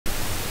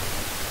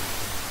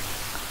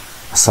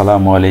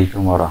আসসালামু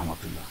আলাইকুম ওয়া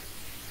রাহমাতুল্লাহ।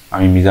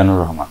 আমি মিজানুর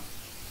রহমান।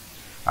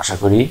 আশা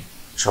করি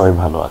সবাই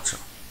ভালো আছো।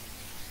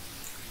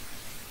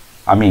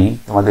 আমি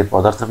তোমাদের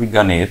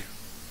পদার্থবিজ্ঞানের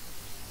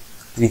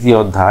তৃতীয়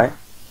অধ্যায়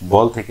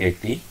বল থেকে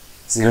একটি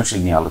সৃজনশীল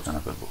নিয়ে আলোচনা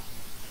করব।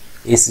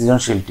 এই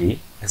সৃজনশীলটি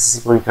এসএসসি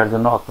পরীক্ষার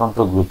জন্য অত্যন্ত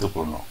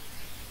গুরুত্বপূর্ণ।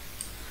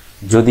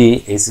 যদি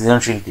এই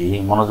সৃজনশীলটি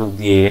মনোযোগ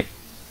দিয়ে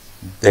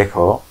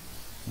দেখো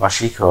বা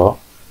শিখো,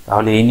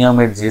 তাহলে এই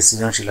নিয়মের যে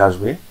সৃজনশীল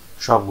আসবে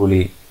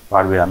সবগুলি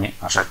পারবে আমি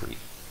আশা করি।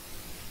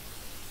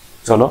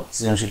 চলো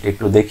সৃজনশীলটি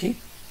একটু দেখি।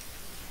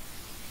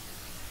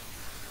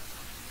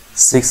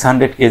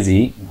 600 কেজি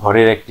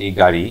ভরের একটি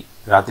গাড়ি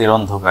রাতের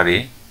অন্ধকারে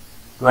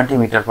 20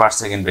 মিটার পার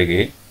সেকেন্ড বেগে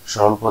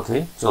সরল পথে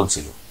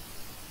চলছিল।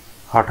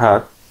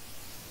 হঠাৎ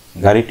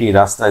গাড়িটি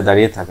রাস্তায়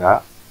দাঁড়িয়ে থাকা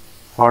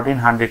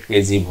 1400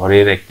 কেজি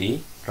ভরের একটি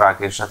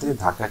ট্রাকের সাথে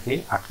ধাক্কা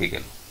খেয়ে আটকে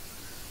গেল।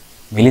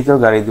 মিলিত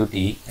গাড়ি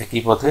দুটি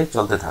একই পথে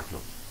চলতে থাকল।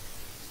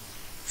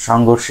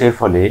 সংঘর্ষের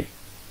ফলে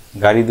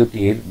গাড়ি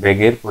দুটির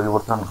বেগের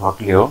পরিবর্তন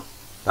ঘটলেও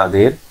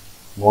তাদের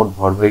মোট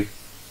ভরবেগ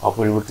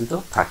অপরিবর্তিত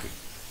থাকে।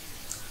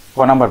 ক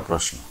নাম্বার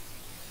প্রশ্ন,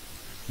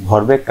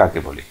 ভরবেগ কাকে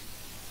বলে?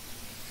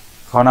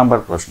 খ নাম্বার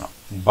প্রশ্ন,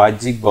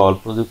 বাহ্যিক বল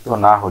প্রযুক্ত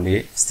না হলে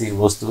স্থির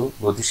বস্তু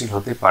গতিশীল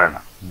হতে পারে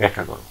না,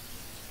 ব্যাখ্যা করো।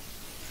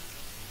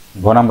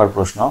 গ নাম্বার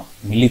প্রশ্ন,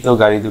 মিলিত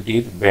গাড়ি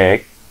দুটির বেগ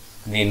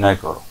নির্ণয়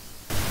করো।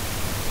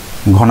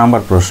 ঘ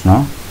নাম্বার প্রশ্ন,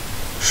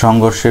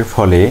 সংঘর্ষের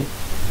ফলে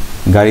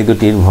গাড়ি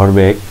দুটির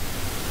ভরবেগ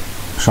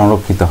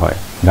সংরক্ষিত হয়,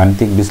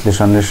 গাণিতিক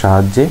বিশ্লেষণের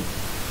সাহায্যে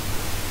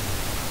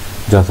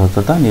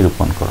যথার্থতা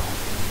নিরূপণ করো।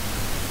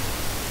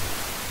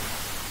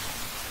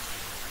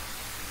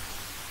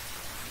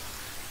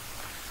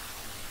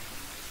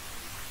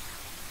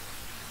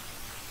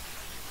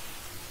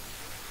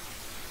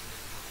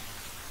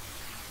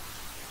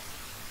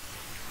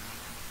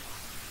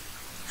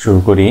 শুরু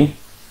করি।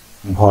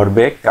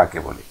 ভরবেগ কাকে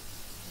বলে?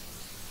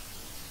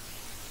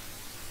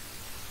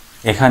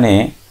 এখানে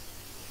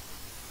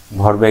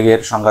ভরবেগের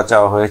সংজ্ঞা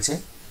চাওয়া হয়েছে।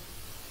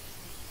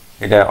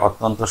 এটা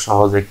অত্যন্ত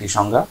সহজ একটি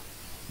সংজ্ঞা।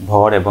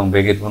 ভর এবং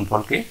বেগের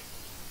গুণফলকে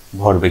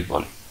ভরবেগ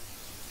বলে।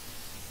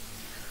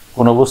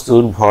 কোনো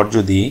বস্তুর ভর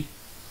যদি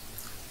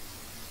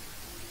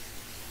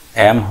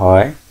m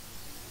হয়,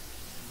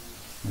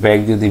 বেগ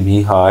যদি v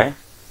হয়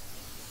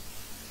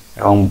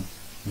এবং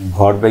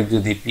ভরবেগ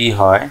যদি p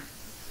হয়,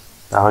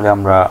 তাহলে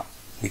আমরা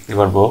লিখতে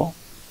পারবো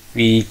p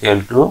 =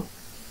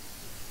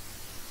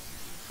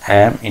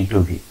 m ×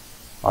 v,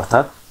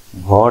 অর্থাৎ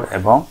ভর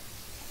এবং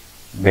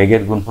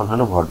বেগের গুণফল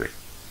হলো ভরবেগ।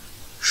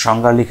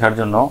 সংজ্ঞা লেখার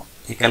জন্য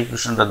এই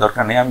ক্যালকুলেশনটা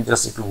দরকার নেই, আমি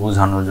জাস্ট একটু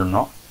বোঝানোর জন্য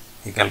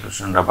এই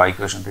ক্যালকুলেশনটা বা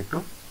ইকুয়েশনটা একটু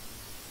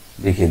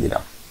দেখিয়ে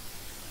দিলাম।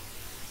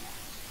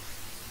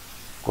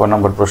 ক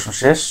নম্বর প্রশ্ন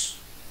শেষ।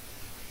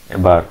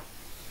 এবার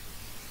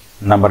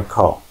নাম্বার খ,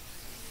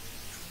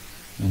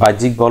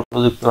 বাহ্যিক বল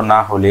প্রযুক্ত না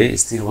হলে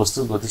স্থির বস্তু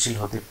গতিশীল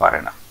হতে পারে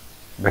না,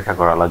 ব্যাখ্যা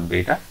করা লাগবে।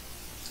 এটা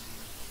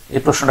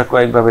এই প্রশ্নটা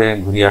কয়েকভাবে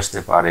ঘুরিয়ে আসতে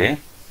পারে।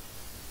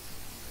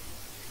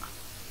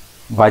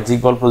 বাহ্যিক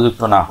বল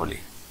প্রযুক্ত না হলে,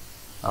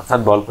 অর্থাৎ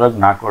বল প্রয়োগ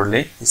না করলে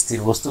স্থির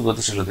বস্তু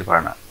গতিশীল হতে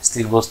পারে না,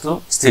 স্থির বস্তু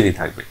স্থিরই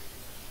থাকবে।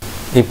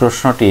 এই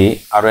প্রশ্নটি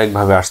আরও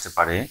একভাবে আসতে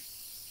পারে,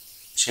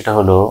 সেটা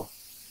হলো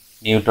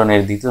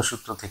নিউটনের দ্বিতীয়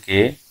সূত্র থেকে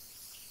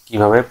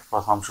কিভাবে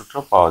প্রথম সূত্র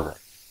পাওয়া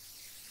যায়,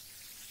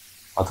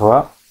 অথবা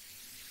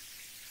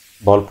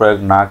বল প্রয়োগ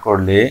না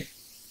করলে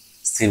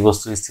স্থির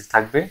বস্তু স্থির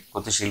থাকবে,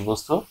 গতিশীল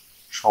বস্তু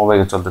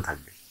সমবেগে চলতে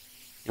থাকবে,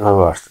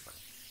 এভাবেও আসতে পারে।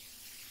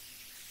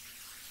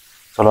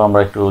 চলো আমরা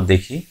একটু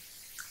দেখি।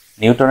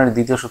 নিউটনের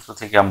দ্বিতীয় সূত্র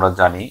থেকে আমরা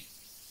জানি,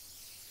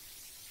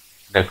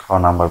 দেখো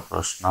নাম্বার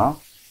প্রশ্ন,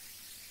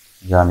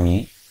 জানি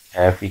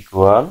F =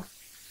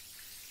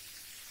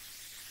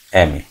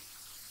 ma।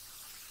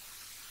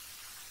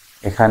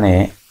 এখানে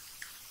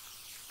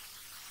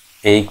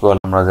A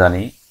 = আমরা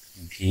জানি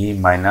v -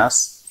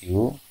 u/t।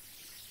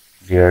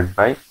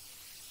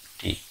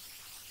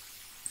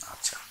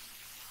 আচ্ছা,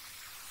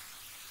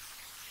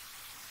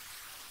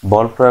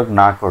 বল প্রয়োগ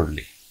না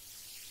করলে,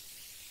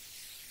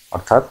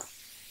 অর্থাৎ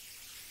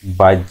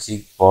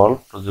বাহ্যিক বল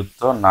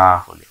প্রযুক্ত না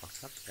হলে,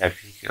 অর্থাৎ F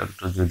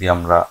 = যদি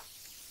আমরা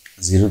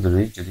 0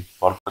 ধরি, যদি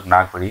বল প্রয়োগ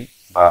না করি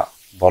বা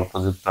বল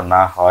প্রযুক্ত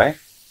না হয়,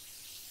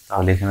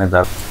 তাহলে এখানে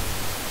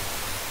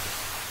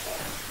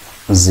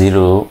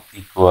 0 =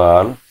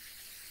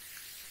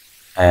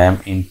 m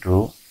 ×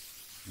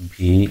 v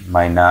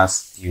 -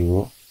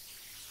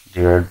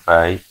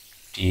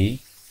 u/t।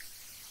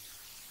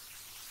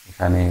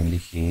 এখানে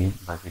লিখি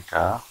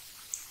বাকিটা,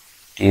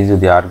 t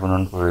যদি r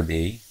গুণন করে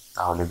দেই,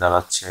 তাহলে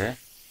দাঁড়াচ্ছে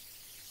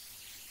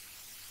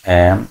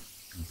m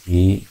v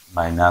 -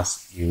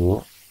 u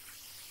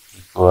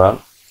 =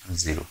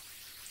 0।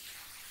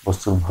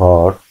 বস্তুর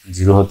ভর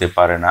 0 হতে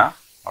পারে না,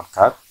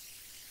 অর্থাৎ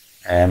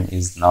m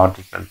is not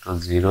equal to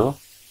 0,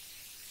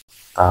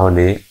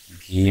 তাহলে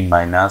v -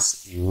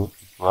 u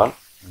 =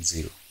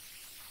 0।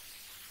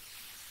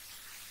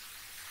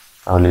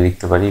 তাহলে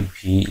লিখতে পারি v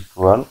 =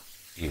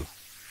 u।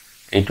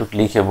 এইটুক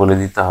লিখে বলে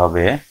দিতে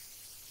হবে,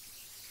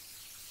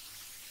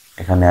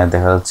 এখানে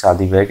দেখা যাচ্ছে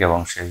আদি বেগ এবং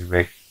শেষ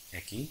বেগ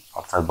একই,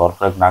 অর্থাৎ বল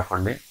প্রয়োগ না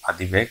করলে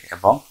আদি বেগ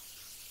এবং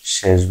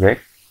শেষ বেগ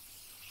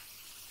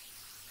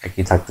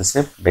একই থাকতেছে,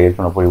 বেগের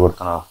কোনো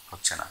পরিবর্তন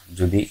হচ্ছে না।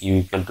 যদি ইউ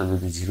ইকুয়াল টু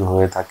যদি 0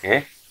 হয়ে থাকে,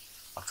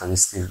 অর্থাৎ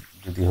স্থির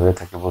যদি হয়ে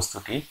থাকে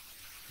বস্তুটি,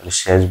 তাহলে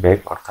শেষ বেগ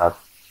অর্থাৎ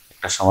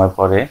একটা সময়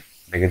পরে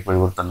বেগের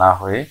পরিবর্তন না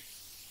হয়ে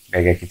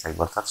বেগ একই থাকবে,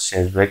 অর্থাৎ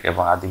শেষ বেগ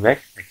এবং আদি বেগ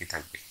একই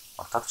থাকবে,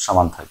 অর্থাৎ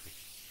সমান থাকবে।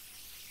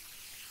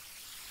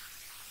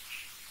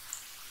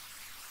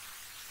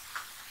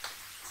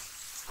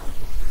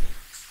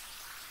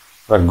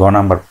 এবার গ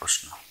নাম্বার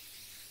প্রশ্ন।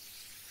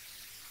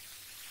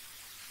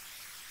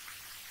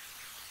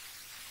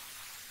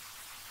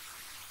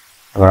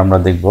 এবার আমরা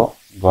দেখব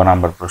গ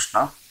নাম্বার প্রশ্ন।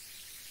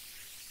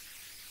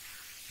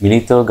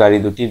 মিলিত গাড়ি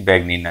দুটির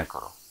বেগ নির্ণয়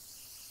করো।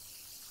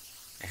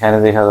 এখানে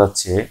দেখা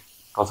যাচ্ছে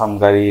প্রথম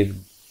গাড়ির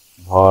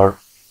ভর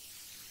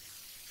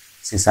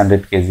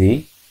 600 কেজি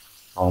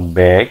এবং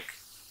বেগ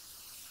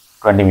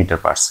 20 মিটার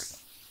পার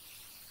সেকেন্ড।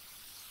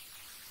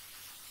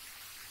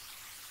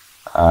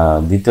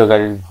 দ্বিতীয়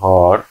গাড়ির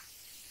ভর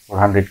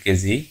 400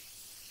 কেজি,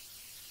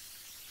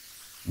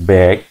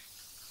 বেগ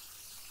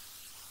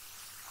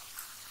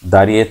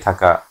দাঁড়িয়ে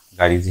থাকা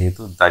গাড়ি,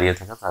 যেহেতু দাঁড়িয়ে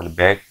থাকা তাহলে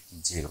বেগ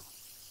 0।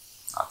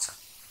 আচ্ছা,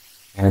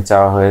 এখানে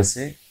চাওয়া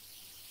হয়েছে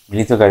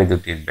মিলিত গাড়ি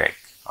দুটির বেগ,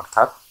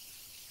 অর্থাৎ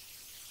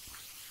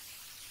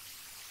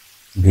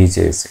ভি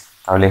চেয়েছে।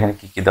 তাহলে এখানে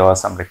কি কি দেওয়া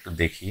আছে আমরা একটু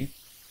দেখি।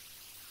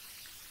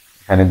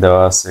 এখানে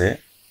দেওয়া আছে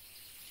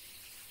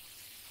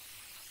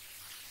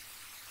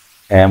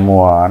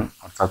M1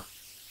 অর্থাৎ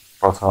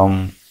প্রথম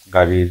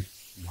গাড়ির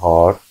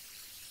ভর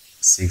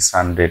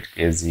 600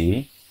 কেজি,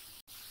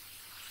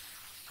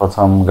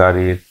 প্রথম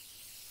গাড়ির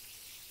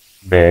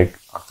বেগ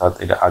অর্থাৎ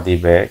এটা আদি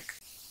বেগ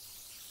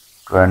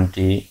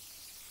 20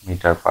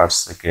 মিটার পার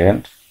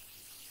সেকেন্ড,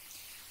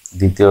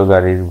 দ্বিতীয়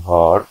গাড়ির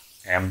ভর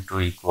M2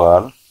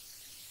 ইকুয়াল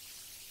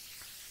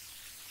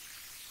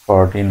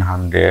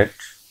 1400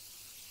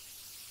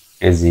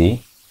 কেজি,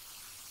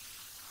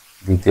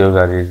 দ্বিতীয়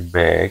গাড়ির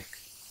বেগ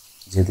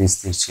যেহেতু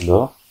স্থির ছিল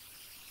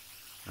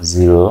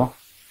 0,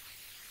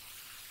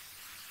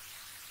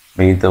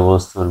 মিলিত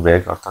বস্তুর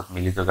বেগ অর্থাৎ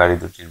মিলিত গাড়ি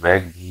দুটির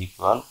বেগ ভি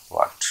ইকুয়াল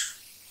ওয়াট।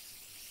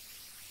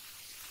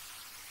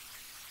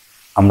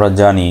 আমরা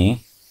জানি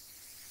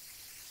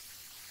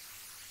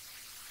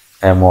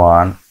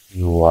M1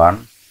 U1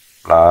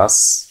 plus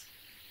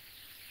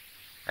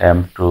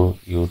M2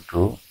 U2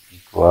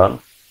 equal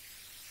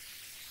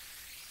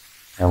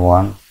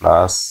M1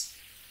 plus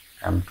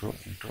M2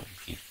 into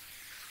V.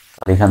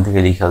 তাহলে এখান থেকে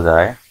লেখা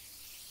যায়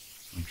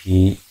V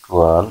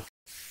equal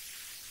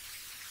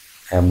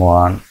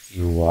M1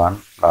 U1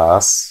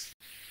 plus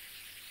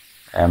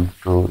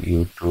M2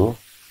 U2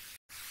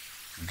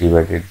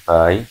 divided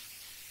by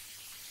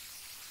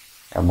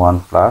M1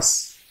 plus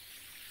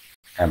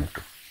M2।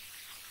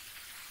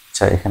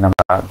 আচ্ছা, এখানে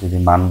আমরা যদি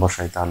মান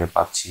বসাই তাহলে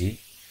পাচ্ছি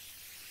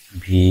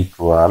ভি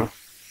ইকুয়াল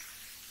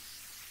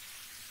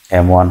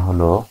M1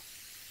 হলো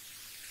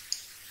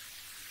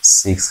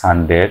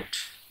 600,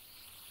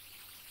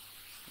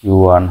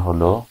 U1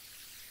 হলো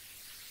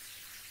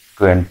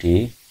 20,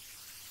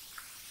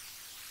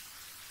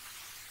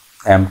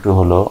 M2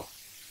 হলো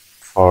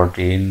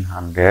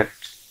 1400,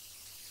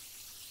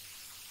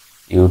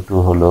 U2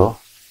 হলো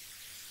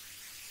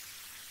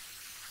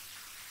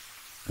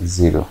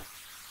 0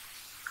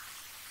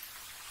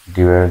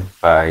 divided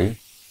by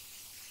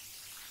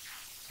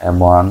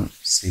M1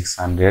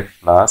 600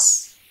 plus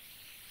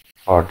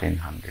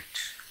 1400।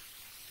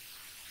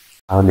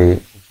 তাহলে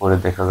উপরে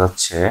দেখা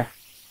যাচ্ছে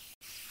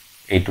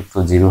এইটুকু তো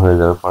 0 হয়ে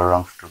যাবে, পরের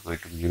অংশটুকু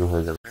এইটুকু 0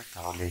 হয়ে যাবে।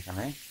 তাহলে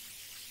এখানে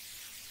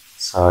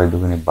 6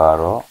 দুগুণে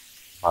 12,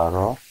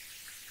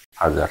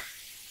 12,000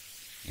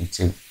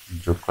 নিচে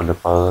যোগ করলে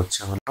পাওয়া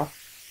যাচ্ছে হলো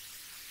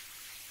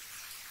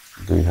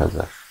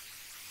 2000।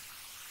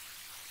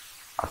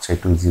 আচ্ছা,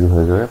 একটু 0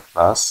 হয়ে যাবে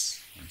প্লাস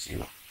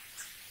 0।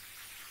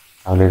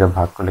 তাহলে এটা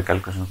ভাগ করলে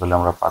ক্যালকুলেশন করলে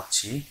আমরা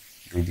পাচ্ছি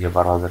 2 দিয়ে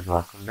 12,000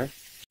 ভাগ করলে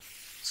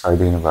 6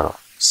 দুগুণে 12,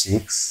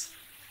 6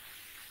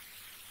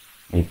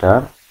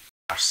 মিটার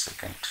পার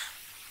সেকেন্ড।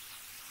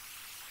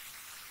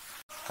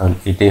 তাহলে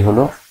এটাই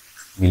হলো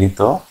মিলিত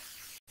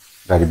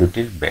গাড়ি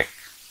দুটির বেগ।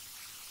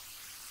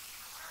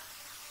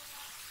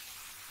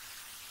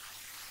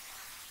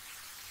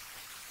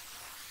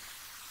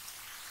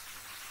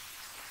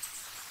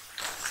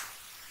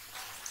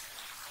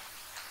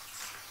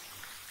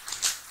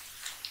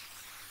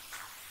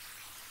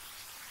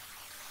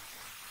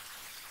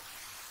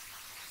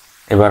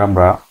 এবার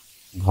আমরা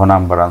ঘ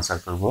নাম্বার আনসার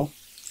করব।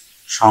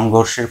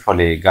 সংঘর্ষের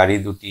ফলে গাড়ি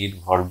দুটির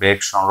ভরবেগ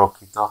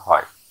সংরক্ষিত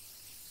হয়,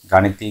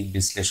 গাণিতিক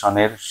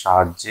বিশ্লেষণের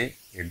সাহায্যে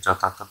এর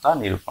যথার্থতা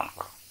নিরূপণ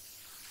করো।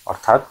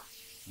 অর্থাৎ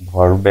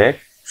ভরবেগ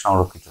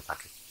সংরক্ষিত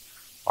থাকে,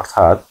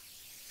 অর্থাৎ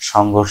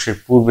সংঘর্ষের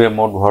পূর্বে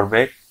মোট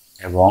ভরবেগ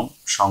এবং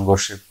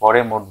সংঘর্ষের পরে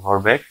মোট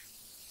ভরবেগ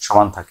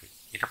সমান থাকে,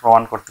 এটা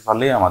প্রমাণ করতে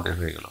পারলেই আমাদের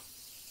হয়ে গেল।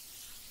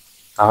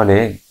 তাহলে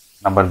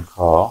নাম্বার ঘ,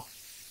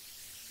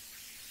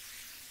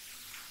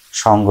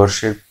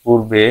 সংঘর্ষের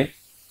পূর্বে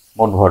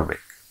মোট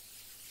ভরবেগ,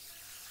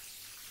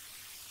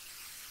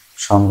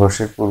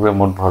 সংঘর্ষের পূর্বে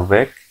মোট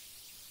ভরবেগ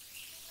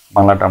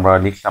বাংলাটা আমরা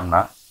লিখলাম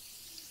না,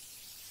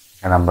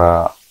 এখানে আমরা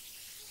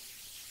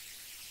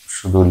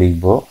শুধু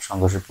লিখব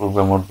সংঘর্ষের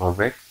পূর্বে মোট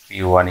ভরবেগ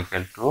P1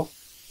 equal to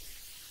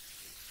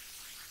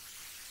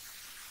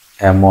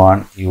M1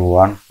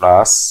 U1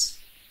 plus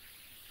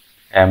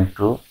M2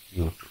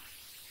 U2।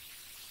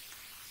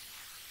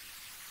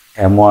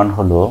 M1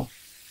 হলো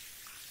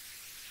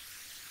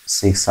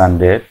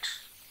 600,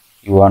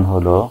 U1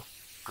 হলো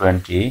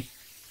 20,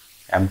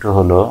 M2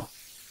 হলো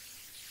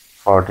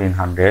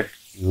 1400,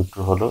 U2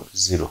 হলো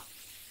 0।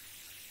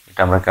 এটা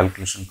আমরা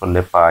ক্যালকুলেশন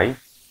করলে পাই,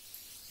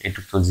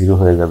 এটুক তো 0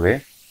 হয়ে যাবে,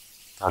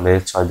 তাহলে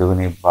 6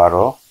 দুগুণে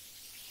 12,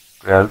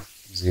 12,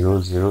 0,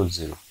 0,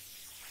 0।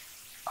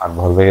 আর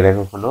ভরবেগের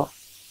একক হলো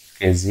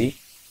কেজি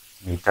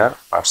মিটার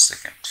পার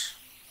সেকেন্ড।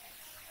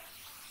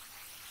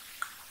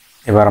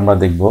 এবার আমরা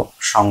দেখব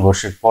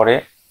সংঘর্ষের পরে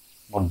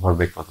মোট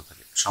ভরবেগ কত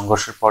থাকে।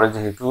 সংঘর্ষের পরে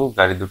যেহেতু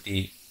গাড়ি দুটি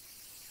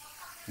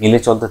মিলে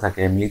চলতে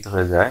থাকে, মিলিত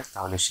হয়ে যায়,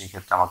 তাহলে সেই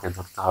ক্ষেত্রে আমাকে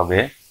ধরতে হবে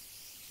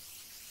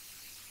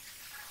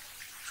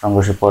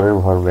সংঘর্ষের পরের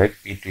ভরবেগ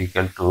P2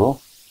 equal to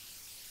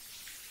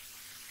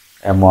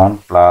M1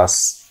 plus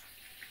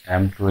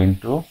M2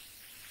 into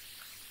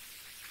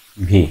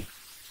V।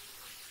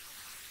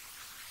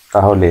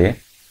 তাহলে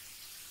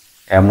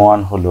M1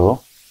 হলো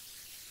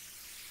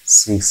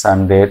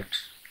 600,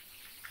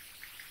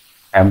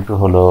 M2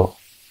 হলো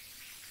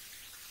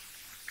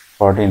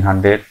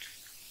 1400,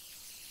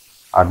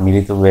 আর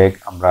মিলিত বেগ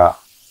আমরা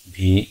V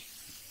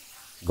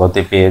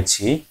গতে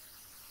পেয়েছি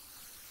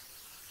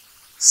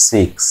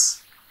 6।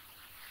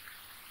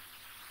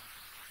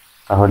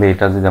 তাহলে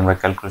এটা যদি আমরা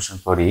ক্যালকুলেশন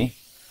করি,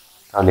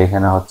 তাহলে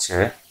এখানে হচ্ছে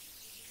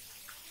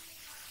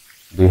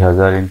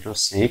 2000 ইন্টু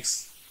 6,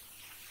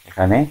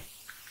 এখানে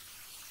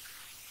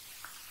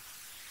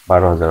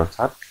 12,000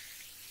 অর্থাৎ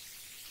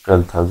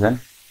 12,000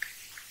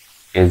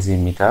 কেজি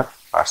মিটার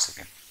পার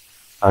সেকেন্ড।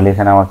 তাহলে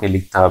এখানে আমাকে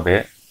লিখতে হবে,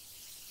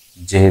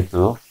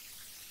 যেহেতু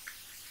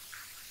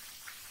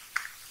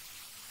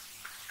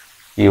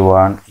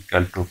P1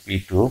 ইকুয়াল টু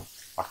P2,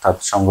 অর্থাৎ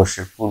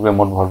সংঘর্ষের পূর্বে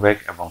মোট ভরবেগ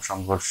এবং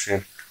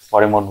সংঘর্ষের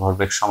পরে মোট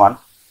ভরবেগ সমান,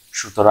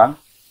 সুতরাং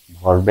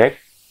ভরবেগ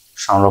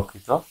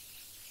সংরক্ষিত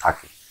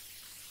থাকে।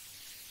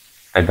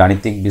 তাই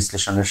গাণিতিক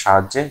বিশ্লেষণের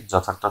সাহায্যে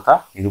যথার্থতা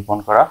নিরূপণ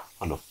করা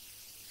হলো।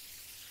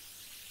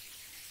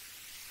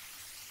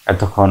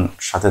 এতক্ষণ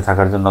সাথে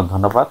থাকার জন্য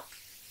ধন্যবাদ।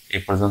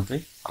 এই পর্যন্তই।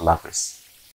 আল্লাহ হাফেজ।